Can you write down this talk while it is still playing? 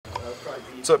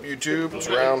What's up, YouTube? It's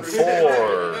round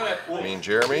 4. Me and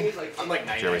Jeremy.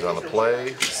 Jeremy's on the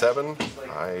play. 7.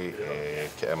 I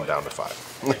am down to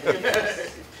 5.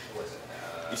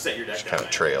 You set your deck. Just kind of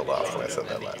trailed off when I said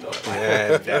that last time.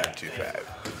 Yeah, down to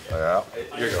 5. Yeah.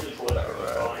 Here you go.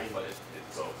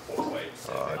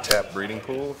 Alright. Tap breeding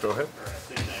pool. Go ahead.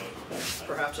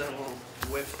 Perhaps I won't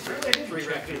whiff 3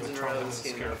 raccoons in a row this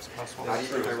game. How do you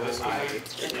think I roll? At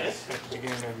the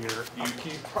beginning of your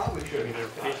upkeep, either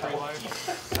pay 3 life,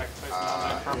 sacrifice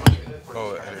non-life permanent.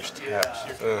 Oh, it enters taps.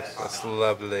 That's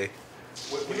lovely.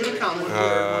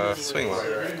 Swing one.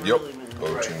 Yep. Go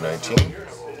to 19.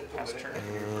 Pass turn.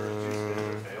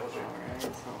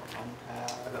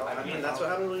 I mean, that's what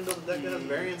happens when you build a deck that has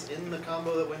variance in the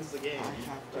combo that wins the game.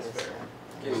 That's fair.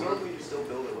 Yeah, normally you still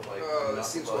build it with like. This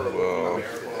seems horrible. Whoa. Yeah,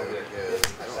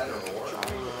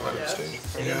 it's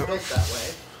Yeah. built that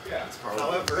way. Yeah.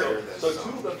 However, So 2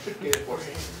 of them should get it for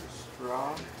me.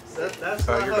 that's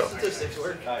not how statistics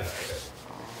work. I know.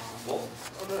 Well,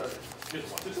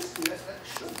 statistically that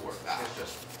should work. It's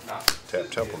just not. Tap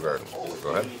Temple Garden. Go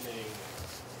ahead.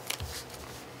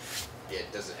 Yeah,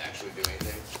 it doesn't actually do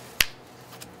anything.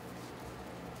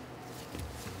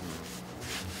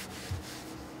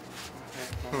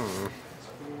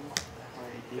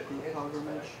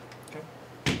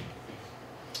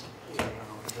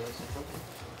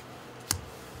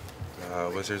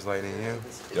 Wizard's Lightning you.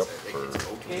 Yep. For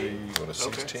 3. Go to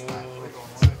 16.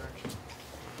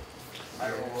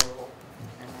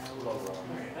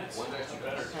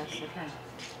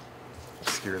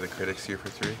 Scare the critics here for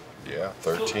 3. Yeah.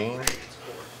 13.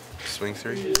 Swing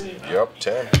 3. Yep.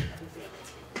 10.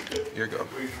 Here you go. I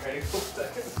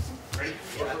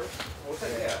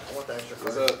want the extra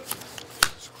What's card. up?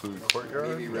 Secluded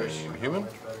Courtyard. Name Human.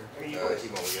 He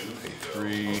Pay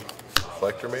 3.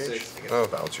 Reflector Mage. Oh,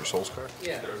 bounce your Souls card.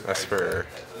 Yeah. That's for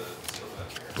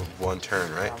 1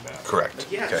 turn, right? Correct.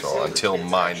 Okay. So until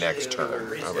my next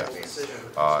turn.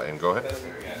 Yeah. And go ahead.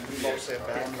 You mostly have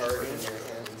bad card in your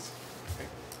hands.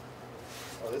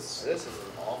 Oh, this is an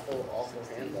awful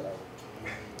hand that I would.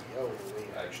 Yo, wait,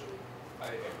 actually. I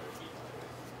am going to keep mine.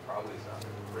 Probably is not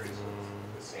very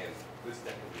soon. This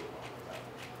deck can do a lot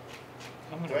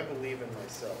without. Do I believe in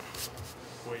myself?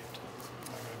 Wait.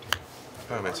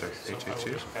 Oh, man, sorry.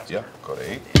 822. Yeah. Go to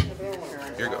 8.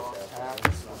 Here you go.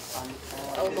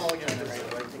 I will mulligan it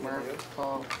right thing to do.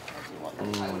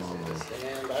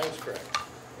 And I was correct.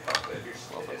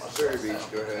 Sorry, Beach,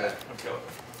 go ahead.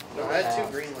 No, I had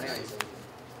 2 green lands.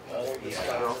 All of the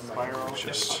Spiral.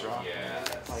 Just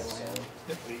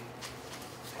Play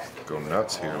go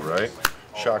nuts here, right?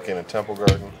 Shock in a Temple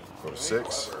Garden. Go to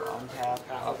 6.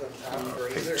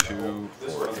 Pay 2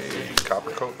 for a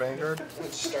Copper Coat Vanguard.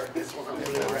 Let's start this one. And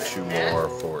 2 more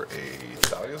for a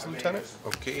Thalia's Lieutenant.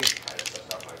 Okay.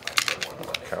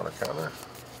 Counter.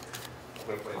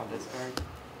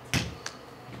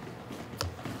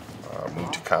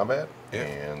 Move to combat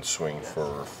and swing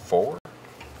for 4.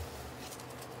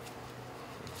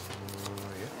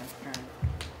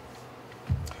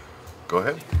 Go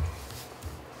ahead.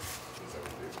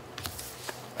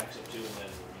 Max up 2 and then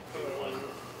you pay 1.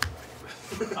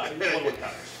 1 with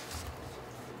counters.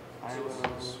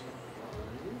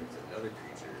 It's another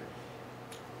creature.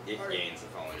 It gains the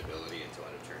following ability until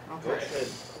end of turn. Okay.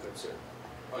 Good, sir.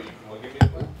 Oh, you want to give me the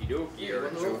 1? Kidoki or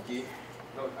Joki.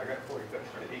 No, I got 4. You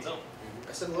got 8 zone.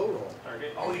 I said low roll.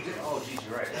 Target. Oh, you did? Oh, geez,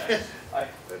 you're right.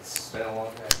 It's been a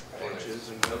long time. Inches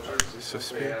and no So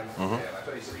speed. Yeah, I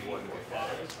thought you said you wanted to get 5.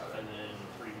 And then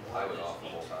 3 more. I was off the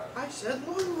whole time. I said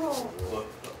low roll. Look.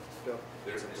 Go.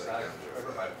 There's a side.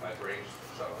 My brain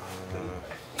just shut off.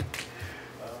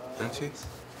 Empty?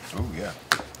 Ooh, yeah.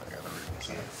 I got to read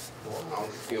this. I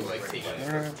don't feel like taking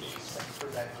 15.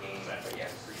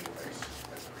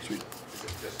 Sweet.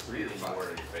 Just really more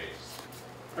in your face.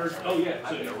 Oh yeah,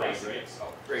 so you're right, right?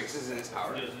 Great, this isn't its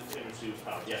power. It's introduce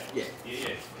power. Yeah. Yeah.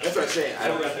 Yeah. That's what I'm saying. I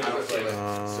don't feel like.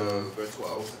 Um, So go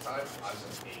 12.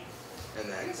 And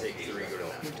then take 3, go to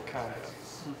 9. combat.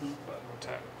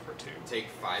 Attack for 2. Take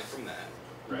 5 from that.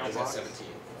 Right. That's at 17.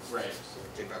 Right.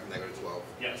 Take 5 from that, go to 12.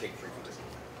 Yeah. Take 3 from this.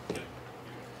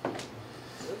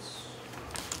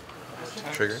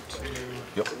 Trigger.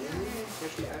 Yep.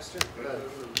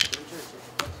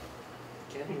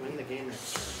 Can he win the game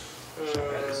next turn?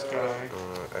 This guy.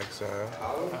 Exile.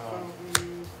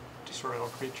 Destroy all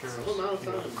creatures. Some amount of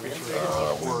You know, time. creature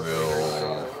We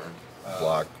will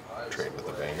block trade with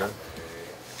the Vanguard.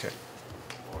 Okay.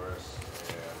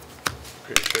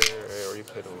 Pretty sure I already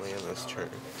played a land this turn.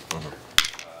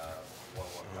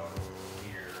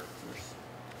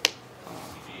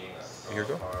 Here you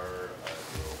go.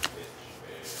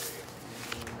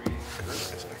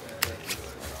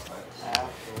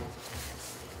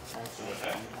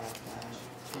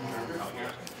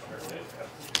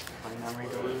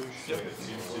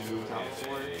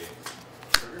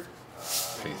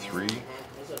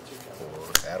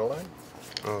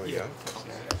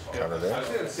 Yeah. Counter I was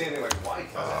there. gonna say anything like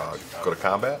why? Go to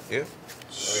combat. Yeah.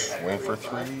 Swing for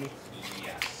 3.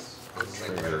 Yes.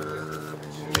 Trigger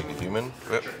make a human.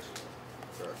 Yep.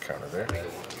 Counter there.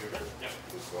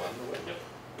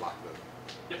 Block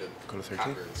the Go to 13.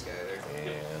 copper in the sky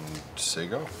there. And say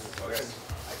go. Okay.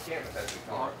 I can't, but that's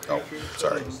Oh,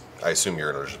 sorry. I assume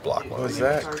you're gonna just block one. Was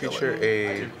that creature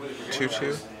a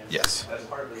 2/2? Yes. That is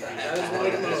one of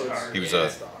the modes. He was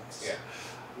a Yeah.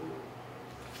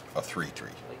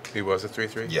 3/3. He was a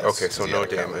 3/3? Yes, Okay, so because no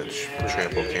he had a damage.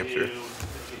 Trample came through.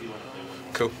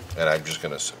 Cool. And I'm just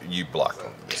gonna. You blocked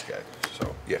one with this guy.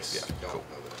 So Yes. yeah. Don't Cool.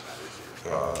 know that it matters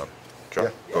here. Draw.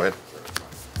 Yeah. Go ahead.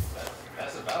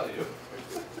 That's a value. Your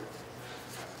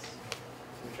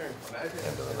turn.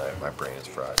 End of the night. My brain is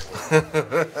fried.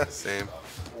 Same.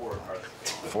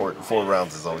 Four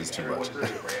rounds is always too much.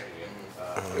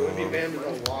 It would be banned in a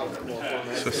lot of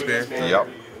formats. So spear. Yep.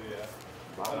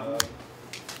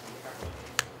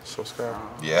 So scar.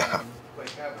 Yeah.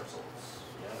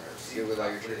 Good with all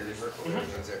your triggers.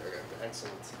 That's it. Okay.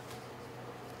 Excellent.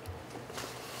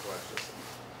 Watch this.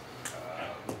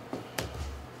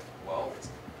 Well,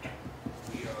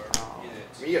 we are in it.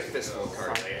 We have physical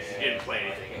cards. You didn't play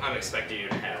anything. I'm expecting you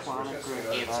to have.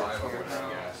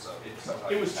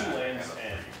 It was 2 lands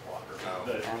and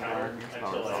the counter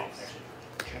until I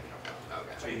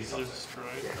Okay. Easily destroyed.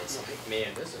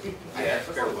 man, I had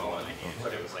farewell on it,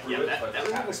 but it was like, yeah, that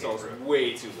removal spell was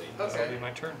way too late. That'll be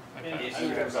my turn. I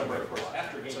pass.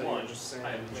 After game So 1, you're just saying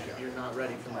you're not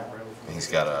ready for my bro. He's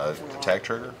got a attack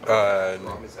trigger.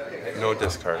 No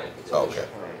discard. Oh, okay.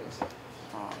 So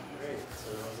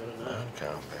good enough.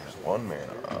 Combat. 1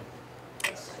 mana up.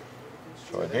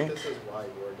 So I I think think. this is why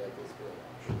your deck is good.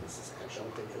 Actually, this is I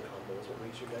don't think the combo is what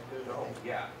makes your deck good. I think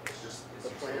Yeah, it's just. the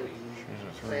plan E. These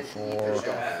are Plan 3, E 4. is I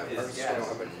have don't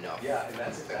have enough Yeah, and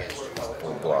that's against you.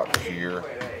 We'll block here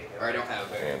Or I don't have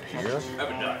and here. I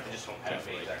have enough, I just don't have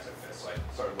like, So I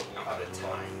started looking not at a it.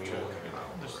 ton.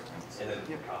 And then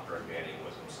the counter banning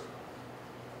was absurd.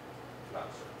 Not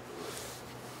absurd.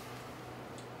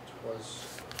 was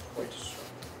quite strong.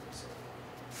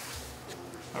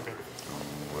 Okay.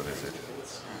 What is it?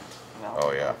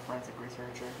 Oh, yeah. Forensic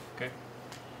researcher. Okay.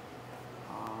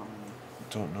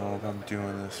 Don't know if I'm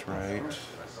doing this right,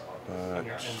 but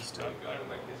Instead,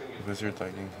 Wizard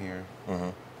Lightning here. Mm-hmm.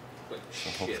 So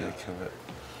hopefully I kill it.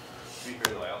 To be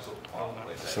fair though, I also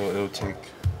played that. So it'll take.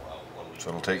 So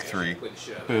it'll take 3. put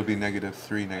shit up. It'll be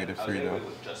 -3, -3 though.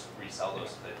 Just resell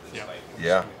those. Yeah.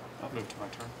 Yeah. move to my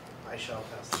turn. I shall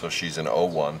pass. So she's an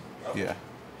 0/1. Yeah.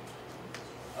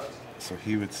 So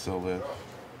he would still live.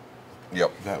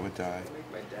 Yep. That would die.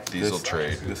 These will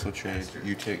trade. This will trade.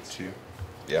 You take 2.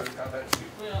 Yeah.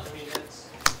 well, I mean,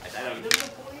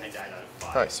 I died on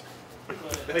 5. Nice.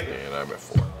 And I'm at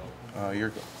 4. You're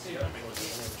go.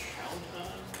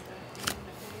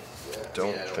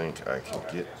 Don't think I can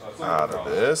get out of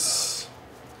this.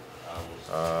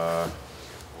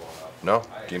 No.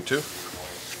 Game 2.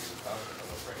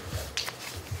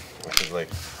 Which is like,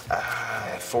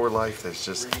 at 4 life, there's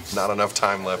just not enough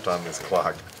time left on this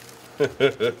clock.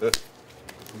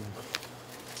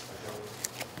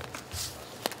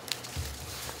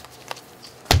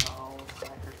 I'll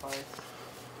sacrifice.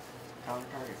 Counter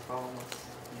target spell unless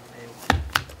you pay 1.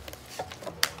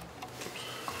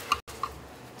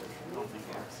 I don't think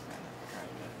X man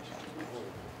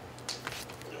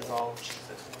is all. I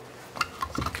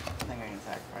think I can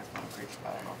sacrifice one creature, but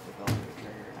I don't know if the ability would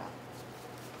trigger or not.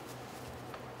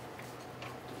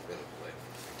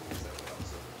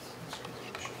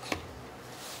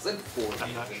 It's like 4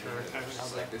 I'm not games in sure. there. I was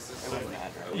It's like, this is It wouldn't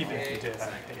matter. Even if you did, it's I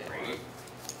not think great.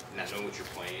 Not knowing what you're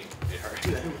playing, it hurts.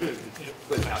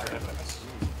 But I pass.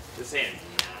 This hand's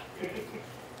not good.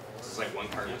 This is like 1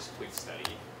 card was quick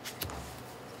study.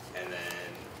 And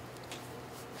then.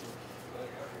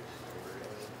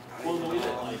 Well, the way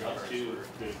that lines up too, you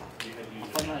had used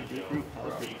If I'm not deep root, that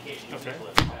would you be can't use Okay. it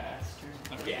less fast.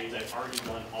 Yeah, because I've already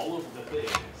done all of the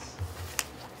things.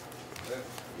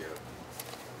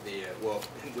 Yeah. Well,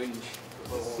 when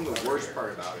the worst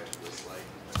part about it was like,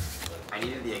 I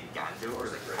needed the Aganjo or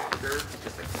the Copter,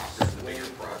 because the Copter's the bigger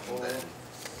problem than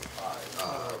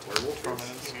Werewolf.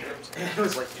 And I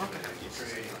was like, fuck it, I'm used to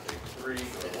nothing.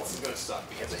 This is gonna suck,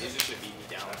 because it just should beat me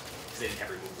down, because they didn't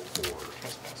have removal for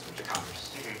the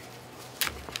Coppers.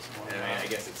 And I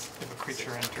guess it's. If a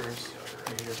creature enters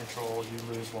into your control, you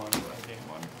lose 1 and gain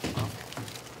 1.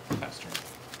 Pass turn.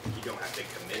 You don't have to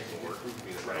commit more.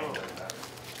 Right.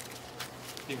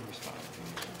 You can respond if you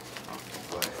need to.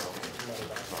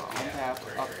 untap,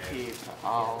 upkeep,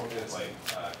 I'll It's like,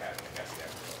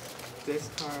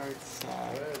 discard,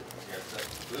 sack,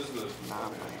 This is the.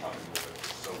 non-land.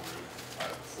 So so rude.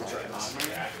 Which one?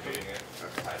 Activating it.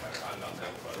 I'm not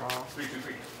that, but Draw. 3, 2,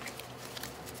 3.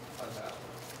 Untap.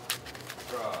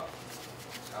 Draw.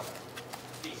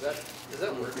 Combat. Does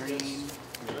that work Green. against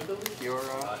mana ability?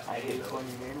 Fiora. I hate one,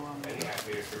 you gain one. Any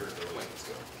activated trigger ability. Let's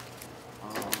go.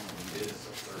 His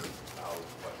third out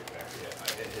weapon connector hit. I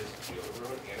hit his shield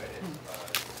ruin and I hit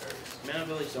Aries. Mana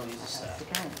abilities don't use a stat. That's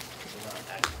the turn.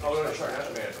 Oh no, sorry, not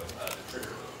the mana ability, the trigger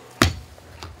ability.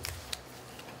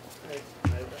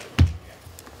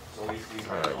 So we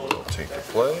I will take the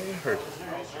play. Or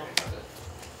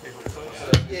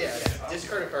Yeah,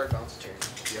 discard a card, bounce a turn.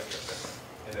 Yep.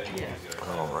 And then you can use the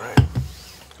other. all right.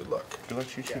 Good luck. Good luck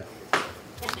to you too.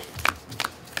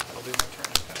 That'll be my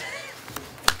turn.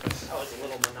 That was a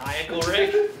little maniacal,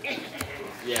 Rick.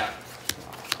 Yeah.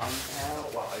 I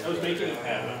was making it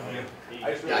happen.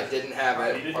 Yeah, I didn't have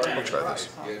it. We'll try this.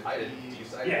 Good. I didn't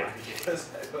use I Yeah. because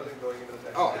I wasn't going into the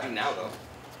next Oh, I round. do now though.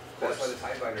 That's why the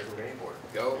tie binders were main board.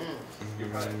 Go. You're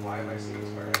kind of why am I seeing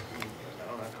this fire? I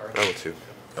don't have cards. I will too.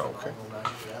 Okay.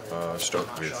 Start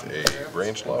with a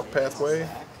range lock pathway.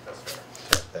 That's fair.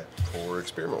 Tap that for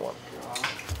experiment 1. It's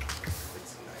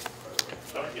nice,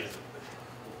 by the way.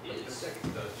 But the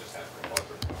second does just have a bunch of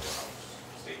powerhouse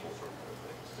staples from other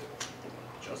things too.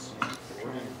 Just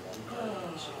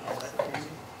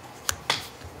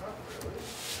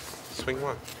Swing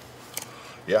one.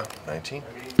 Yeah, 19.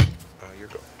 Your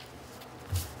go.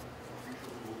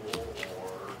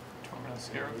 Torment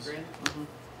Scarabs.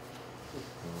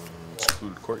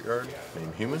 Secluded courtyard.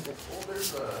 Name human.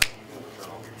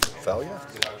 Thalia.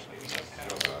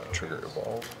 Trigger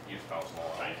evolve. use power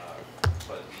small,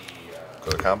 but the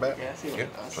Go to combat. Yeah, I see what Yeah.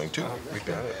 it does. Swing 2. We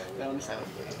got it. That one's out.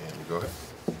 And you go ahead.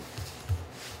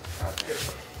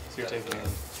 So you're taking.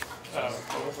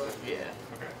 Yeah.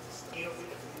 Okay.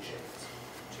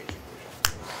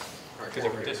 Because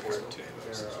every discard too.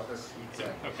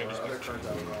 Okay, just make sure.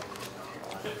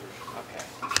 Okay.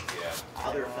 yeah.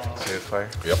 Other effects. Save fire.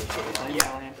 Yep. Then you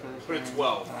land for this But it's turn,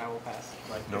 12. And I will pass.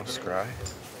 No scry.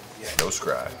 No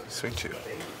scry. Swing 2.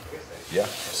 Yeah,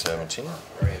 17. Your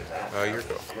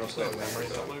go. Memory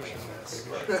solution.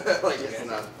 Like it's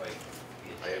not.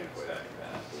 I haven't played that.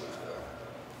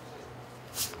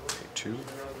 Okay, 2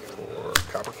 for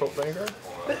Coppercoat Vanguard.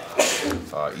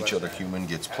 Each other human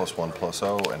gets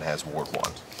 +1/+0 and has ward 1.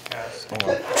 Cast.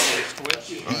 Switch.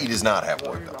 He does not have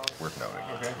ward though. Worth noting.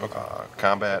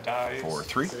 Combat for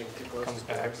 3. Comes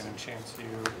back and enchants you.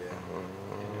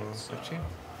 15.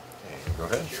 And go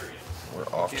ahead. We're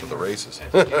off to the races.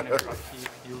 At the beginning of upkeep,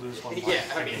 you lose 1 life. Yeah,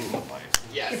 I and mean- 1 life.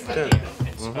 Yes. Yeah.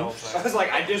 It spells I was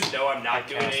like, I just know I'm not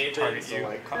doing cast anything. target So you,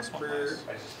 like, cost 1 life.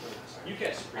 You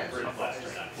can't supreme Well,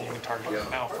 we can target you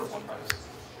now for 1 life.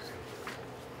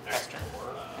 Next turn.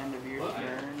 End of your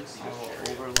turn. I will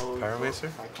overload. Pyromancer?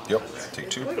 by combat. Yep. Take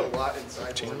 2. Played a lot inside.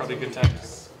 15. Probably a good time to.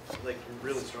 Like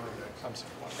really strong decks. I'm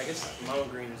sorry. I guess mono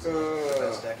green is the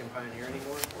best deck in Pioneer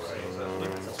anymore.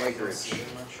 White Ridge.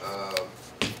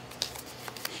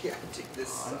 Yeah, take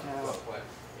this. Untap.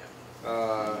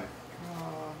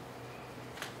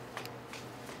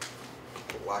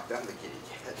 Lock down the kitty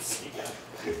cats.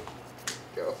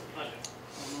 Go.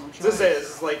 I'm This gonna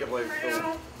is like the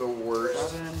worst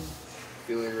 7.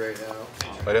 feeling right now.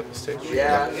 Light up the stage.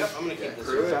 Yeah. Yep, I'm gonna keep this.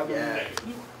 Screw it. 7. Yeah.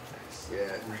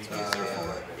 Yeah.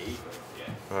 8.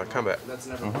 Combat. That's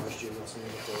never pushed you. That's me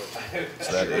before.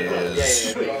 So that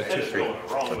is Yeah. a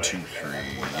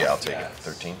 2/3. Yeah, I'll take it.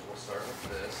 13. We'll start with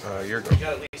this. Your go. You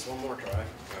got at least one more try.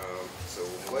 So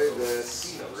we'll play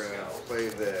this. We're gonna play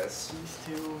this.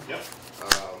 These 2.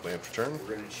 Play after turn.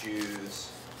 We're gonna choose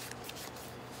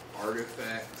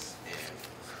artifacts and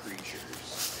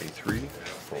creatures. A 3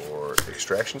 for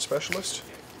Extraction Specialist.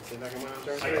 See if I can win on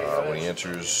turn. When he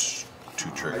enters, 2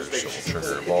 triggers. So we'll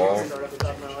trigger Evolve. Start at the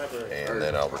top of my library. And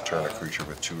then I'll return a creature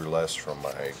with 2 or less from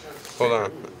my. Hold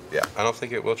on. Yeah. I don't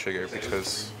think it will trigger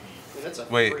because I mean, that's a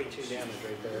Wait. free 2 damage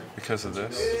right there. because of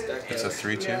this. It's a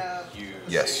 3/2.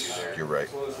 Yes, you're right.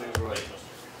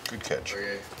 Good catch.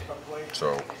 Okay.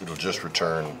 So it'll just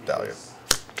return Dahlia.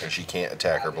 And she can't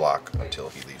attack or block until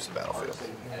he leaves the battlefield.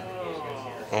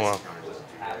 Oh wow.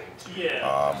 I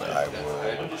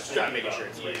will. Just trying to make sure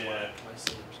it's right.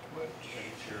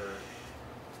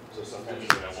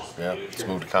 Yeah, let's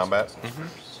move to combat.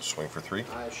 Swing for 3.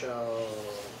 I shall.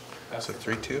 That's a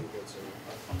 3/2.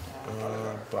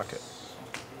 Block it.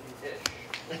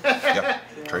 Yep.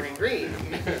 Trade. Green.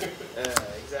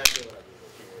 Exactly what I do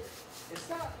here. It's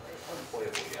not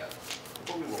unplayable yet,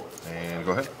 but we will. And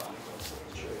go ahead.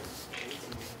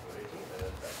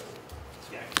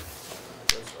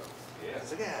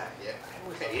 It's like, yeah.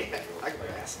 Okay, yeah. I can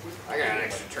pass. I got an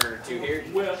extra turn or 2 here.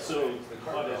 Well, so.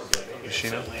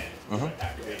 Yoshino? 2,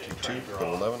 put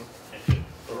 11.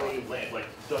 Like,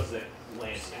 does it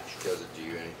land match? Does it do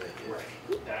anything? Yeah.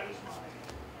 Right. That was mine.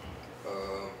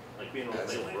 Like being able to As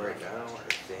play of land. right now, I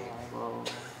think. I will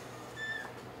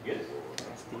Get it?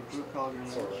 cast the blue color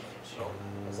grenade. Sort of. I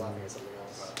was laughing at something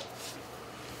else.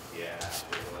 Yeah. And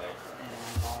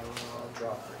I will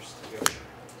Draw first.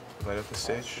 Light up the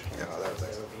stage. Yeah, that was That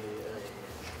excellent. would be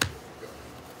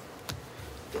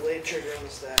a delayed trigger on the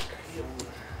stack.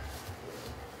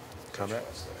 Combat.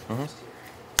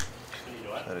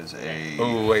 That is a.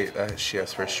 Oh wait, she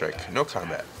has first strike. No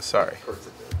combat. Sorry. Of course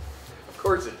it did. Of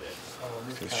course it did.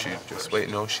 Cause she just wait.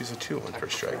 No, she's a 2 on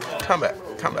first strike. Combat.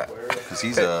 Combat. Because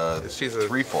he's a She's a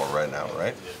 3/4 right now,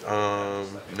 right?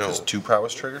 No. Just 2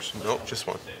 prowess triggers? Nope, just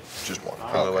 1. Just 1.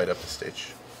 I'm gonna light up the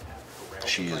stage.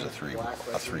 She is a 3/1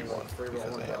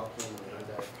 because they have.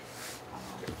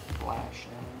 flash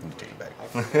and Take it back.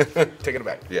 Taking it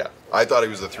back. Yeah, I thought he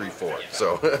was a 3/4.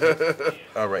 So.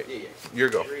 All right, your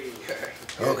go.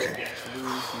 Okay.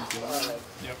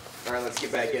 Alright, let's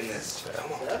get back in this.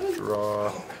 Come on.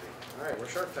 Draw. Alright, we're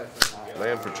sharp type.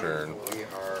 Land per turn. We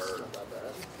are. Not that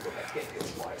bad.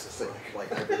 It's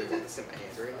like I really want to sit my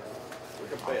hand right now. We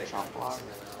can play it. chop block.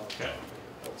 Okay.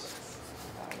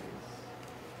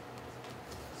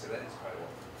 So that is quite a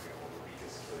while.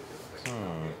 Because it's really just like,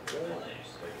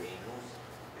 like the Angels,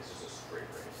 it's just a straight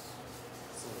race.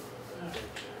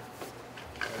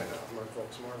 More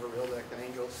folks, more of a real deck than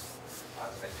Angels. I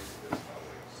do think there's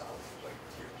probably solid, like,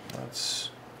 tier 2. Let's.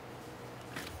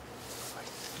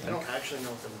 I don't actually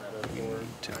know what the meta for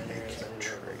to Pioneer make is. a I don't know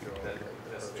trade.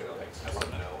 That's the thing, like, I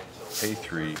wouldn't know until. Pay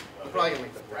 3 You're probably gonna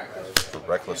make the practice. for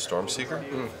Reckless Stormseeker.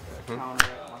 Counter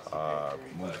it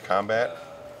once Move to combat.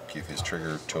 Give his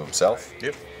trigger to himself.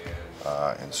 Yep.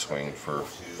 And swing for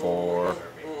 4,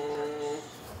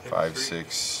 5,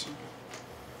 6,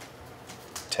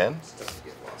 10. Doesn't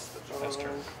get lost. That's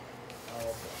turn.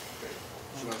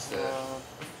 She wants to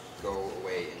go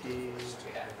away and do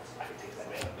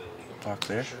Block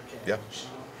there. Yep.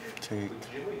 Take.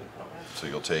 So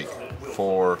you'll take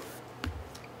 4,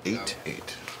 8,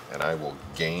 8, and I will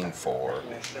gain 4.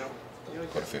 Go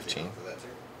to 15.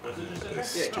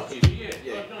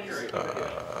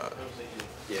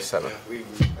 Yeah, 7. I think we.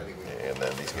 And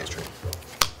then these guys trade.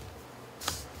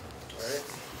 Alright,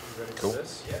 you ready Cool. for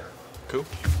this? Yeah. Cool.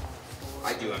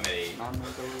 I do. I'm at 8. I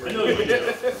know you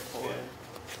did.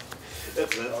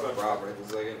 That's my problem.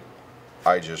 It's like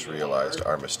I just realized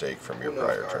our mistake from your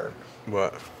prior turn.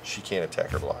 What? She can't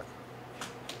attack or block.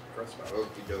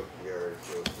 okey doke. We are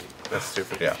joking. That's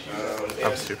stupid. Yeah.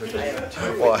 I'm stupid. I have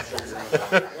 2 Well,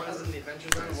 one is in the Adventure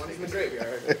Zone, one is in the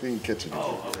graveyard. I didn't catch it. I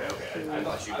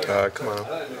thought you Come on.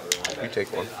 You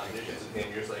take one. and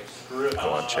you're just like, screw it. Go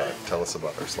on, chat. Tell us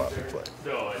about our sloppy play.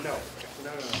 No, No,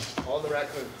 all the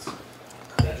raccoons.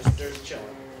 They're just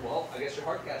chilling. Well, I guess your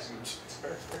hard casting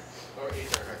turn. Or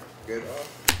Aether. Good. Well,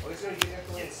 it's gonna be next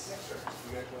turn. Next turn.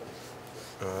 You guys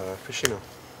want Fishino.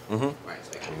 Mm-hmm. Right,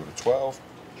 thank you. Move to 12.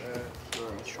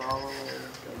 Swallow it.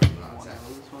 Not One attack.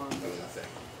 lose one. No, nothing.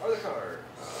 other card?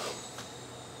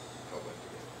 Hold on.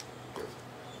 Good.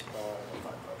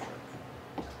 5 shark.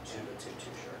 2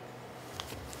 shark.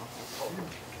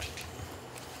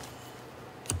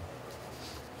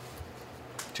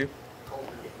 2.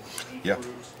 Yeah.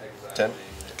 10.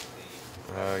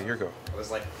 Your go. I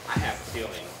was like, I have a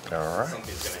feeling All right.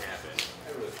 something's gonna happen. I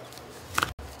really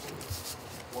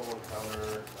one counter,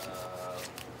 and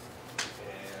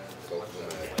Both one of them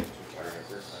shot, have like 2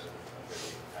 characters.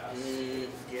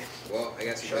 Yeah. Well, I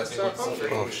guess you Sharks guys are need something.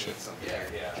 hungry. Oh, shit. Something Yeah,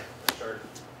 here. yeah. Shark.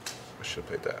 I should have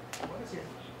played that. What is your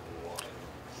one? I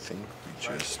think we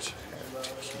just have to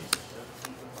keep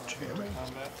jamming.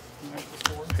 Combat. After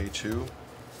 4. Pay 2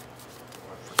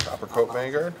 for Coppercoat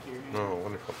Vanguard. No,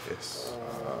 wonderful. Yes.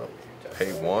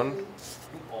 Pay 1.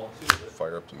 All 2.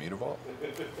 Fire up the Mutavault.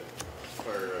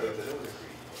 Or,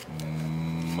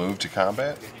 Move to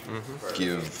combat.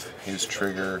 Give his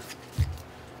trigger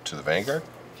to the Vanguard.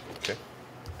 Okay.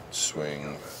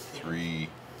 Swing 3,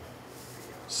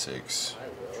 6,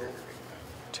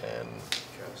 10,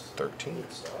 13.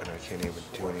 And I can't even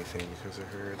do anything because of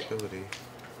her ability.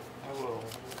 I will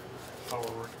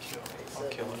power word kill. I'll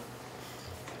kill it.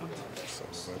 So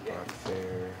I block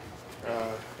there.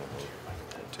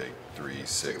 Take 3,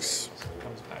 6,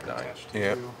 Comes back 9. attached to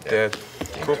Yeah, you. dead.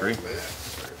 Cool. 3. target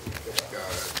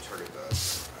the.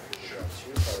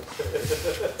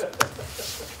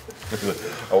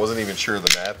 I wasn't even sure of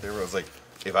the math there. I was like,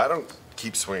 if I don't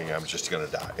keep swinging, I'm just gonna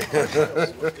die. Didn't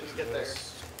get there.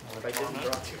 If I didn't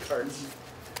draw 2 cards,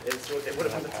 it would have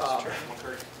been the top.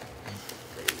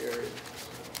 Graveyard.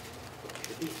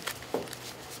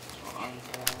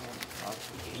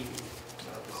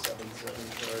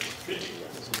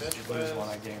 lose one,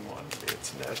 I gain one.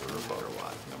 It's never about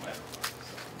what. No matter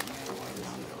what.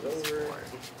 Over.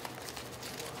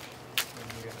 And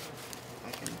you gotta,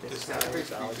 I can Just discard. every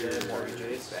creature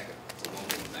Mortgages. back up. It's a one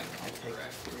back I up. take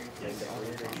Correct. 3 Yeah, plus other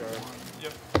exactly. from Recharge. 1.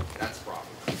 yep. That's a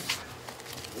problem.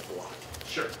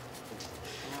 Sure.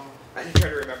 No. I didn't try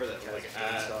to remember that. Like, I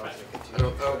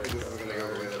don't think this is gonna go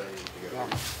the way that I need to go. Yeah.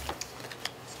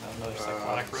 It's not another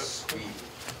cyclonic risk. Sweet.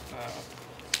 Uh,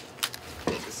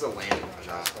 This is a land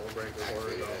drop. Hullbreaker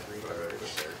Horde, all 3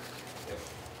 cards.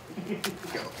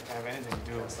 Go. if I have anything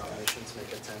to do with Stop that. missions,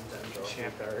 make a 10-10, draw 3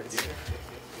 Champ. cards.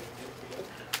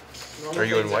 Are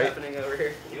you in white? Happening over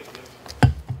here.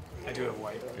 I do have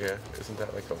white. Yeah, isn't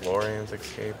that like a Lorian's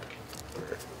Escape?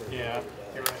 Or, Yeah,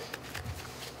 you're right.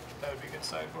 That would be a good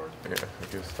sideboard. yeah,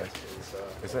 it gives like.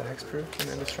 Is that hexproof and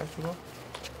indestructible?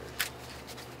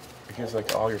 It gives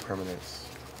like all your permanents.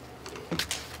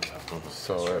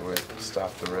 So it would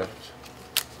stop the rift.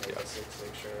 Make a 6,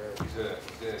 make sure. He's gonna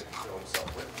kill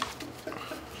himself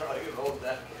with. Try to hold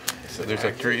that. So there's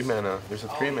a 3 mana. There's a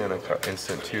 3 mana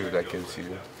instant too that gives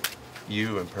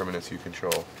you and permanents you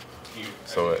control.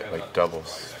 So it like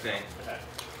doubles. Yeah.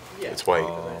 It's white.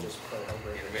 Just play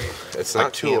Hullbreaker. It's I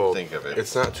not too can't old. think of it.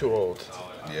 It's not too old.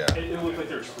 Yeah. It looked like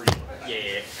there's 3.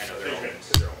 Yeah, I know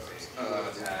they're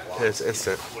all And it's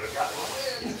instant.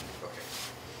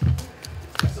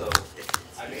 So,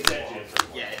 I made that jam.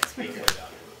 Yeah, it's big.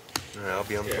 Alright, I'll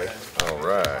be on the play. All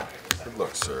right. Good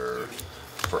luck, sir.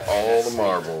 For all the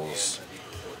marbles.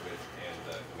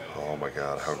 Oh my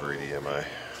God, how greedy am I?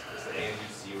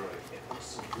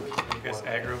 You guys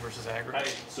aggro versus aggro.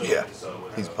 Yeah.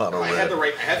 He's mono I had the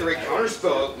red. right counter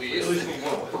spell at least.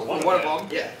 One of them.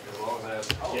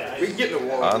 Yeah. We can get in a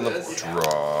war On with the this.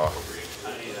 draw.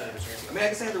 I mean, I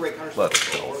guess I had the right counter spell. Let's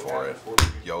go for it.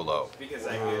 YOLO. Because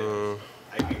I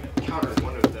could counter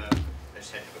one of the. I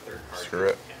just had to have a third card. Screw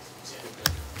it.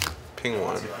 Ping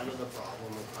 1. Kind of the problem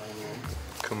with playing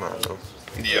Come on, though.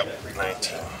 Yep.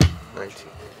 19. 19.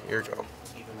 Here you go.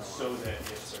 So that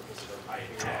if I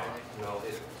had,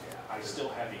 I still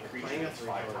have a creature that's 5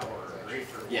 power or greater.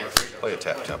 Yeah. Play a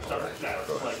tap temple. Not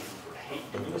like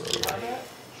hate doing this by that.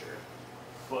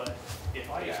 But if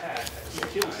I attack, he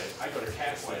kills it, I go to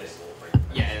cast it.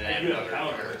 Yeah, and then And you have another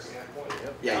counter.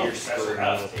 Yeah, you're screwed.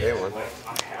 Pay 1.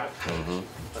 I have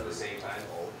Mm-hmm. At the same time,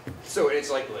 So it's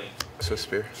like Swiss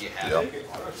Spear. you have Yep. it.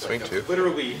 Swing 2.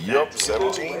 Literally. Yup, that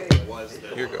 17. Was the,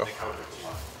 Here you go.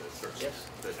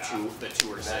 the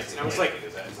 2 or 6, and I was like,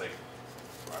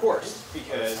 of course,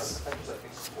 because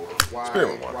why?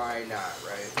 Spearman one. Why not,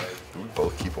 right? Like, Do we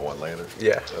both keep a 1-lander?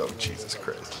 Yeah. Oh, Jesus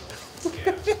Christ.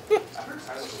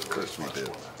 Of course we did.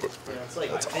 Yeah, it's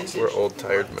like That's vintage. We're old,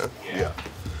 tired men. Yeah.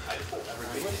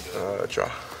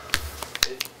 Draw.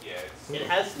 It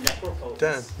has necropotence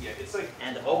 10. yeah, it's like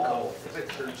and Oko. it's like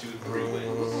 32, 3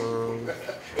 wins.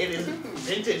 It is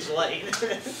vintage light.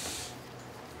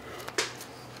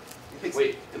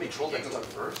 Wait, did they troll decks done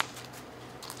first?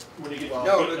 When you get Well,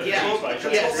 no, the Yeah. control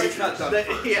deck's not done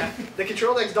first. Yeah, the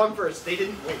control deck's done first. They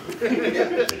didn't win.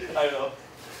 I know.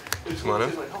 Come on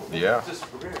in. Yeah. Just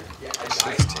prepare. Yeah, I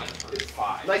 16. It's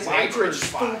 5. Nice My anchorage, turn's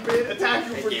 5. stupid. Attack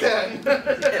you for 10.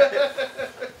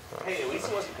 Hey, at least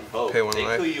it wasn't convoked. Pay 1 They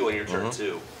life. kill you on your turn Mm-hmm.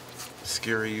 too.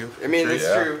 Scary you. I mean, it's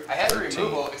Yeah. true. I had the 13.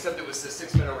 removal, except it was the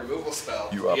 6-mana removal spell.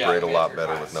 You operate a Yeah. lot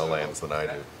better with no lands than I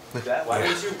do. That, why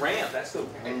would you ramp? That's the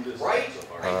rudest Right? so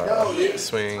far. dude.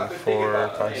 Swing I've been thinking 4,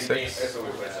 about 5, it. 6. That's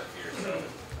always what's up here,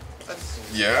 so.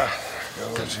 Yeah.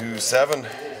 Go to 7.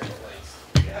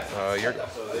 You're go.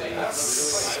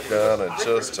 Gonna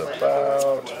just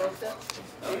about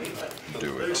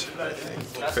do it, I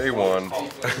think. Pay 1.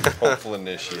 Hopeful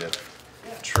Initiate.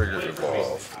 Trigger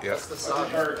Evolve. Yep.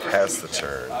 Pass the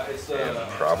turn. And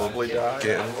probably die.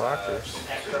 Getting blockers.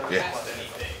 Yeah.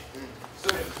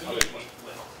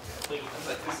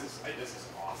 This is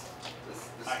awesome.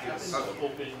 I happened to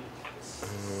open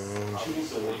 2 of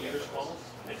the Warriors calls.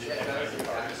 I didn't have any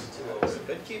cards.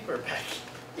 Good keeper badge.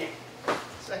 Yeah.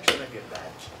 It's actually a good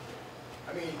badge.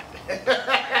 I mean, I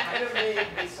kind of made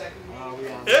the second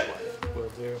one. Will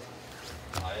do.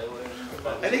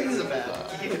 I think this is a bad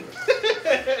keep.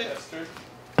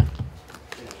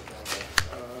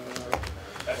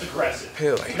 That's aggressive.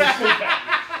 Pele. Let's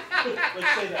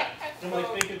say that. I'm like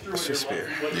thinking through what, Swiss spear.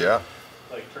 what Yeah.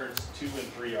 like turns 2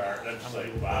 and 3 are, and I'm just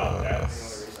like, wow,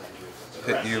 that's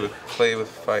Hit you with play with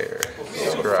fire.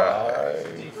 Scribe.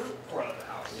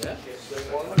 Yeah.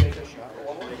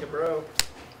 Make a bro.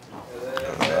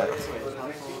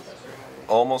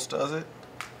 Almost does it.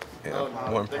 Yeah.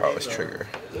 1 prowess trigger.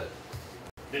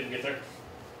 didn't get there.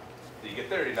 Did you get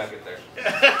there or did you not get there?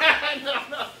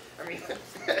 No. I mean, Does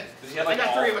he have I like got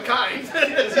all, 3 of a kind.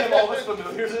 Does he have all his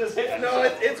familiars in his hand? No,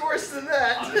 it's worse than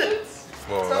that.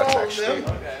 Well, It's that's all of actually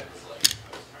them. Okay.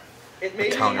 It may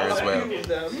be counter as all well. of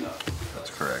them. That's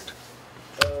correct.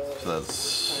 So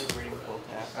that's Reading full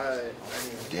tap. I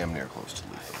mean, damn near close to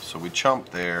lethal. So we chump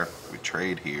there, we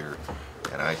trade here,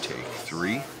 and I take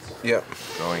 3. Yep.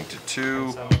 Going to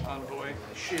 2. Envoy.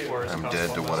 Or his I'm cost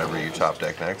dead to one whatever less. you top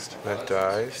deck next. That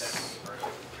dies.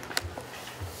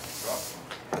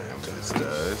 And this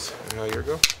dies. And now your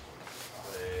go.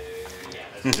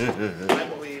 I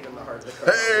believe in the heart of the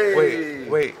card. Hey!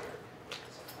 Wait.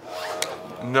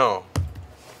 No.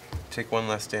 Take 1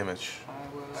 less damage.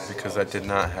 Because I did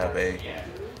not have a...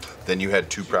 Then you had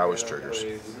 2 prowess triggers.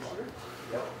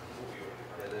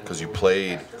 Because you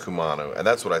played Kumano, and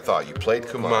that's what I thought. You played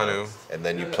Kumano, and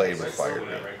then you played with Fire Beam.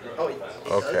 Oh,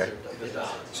 yeah. Okay.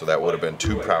 So that would have been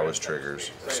 2 prowess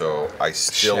triggers. So I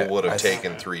still Shit, would I have see.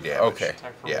 taken 3 damage. Okay.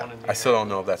 Attack for Yeah. 1 in the I still air. don't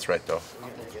know if that's right, though.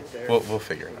 We'll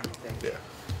figure it out. Yeah.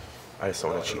 I just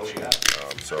don't want to cheat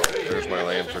sheet. So there's my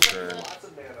land for turn, Lots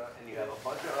of mana, and you have a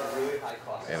bunch of really high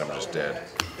cost. and I'm just dead.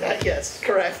 Yes,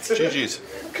 correct. GG's.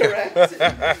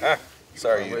 Correct.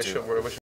 Sorry, I you wish two. it were- I wish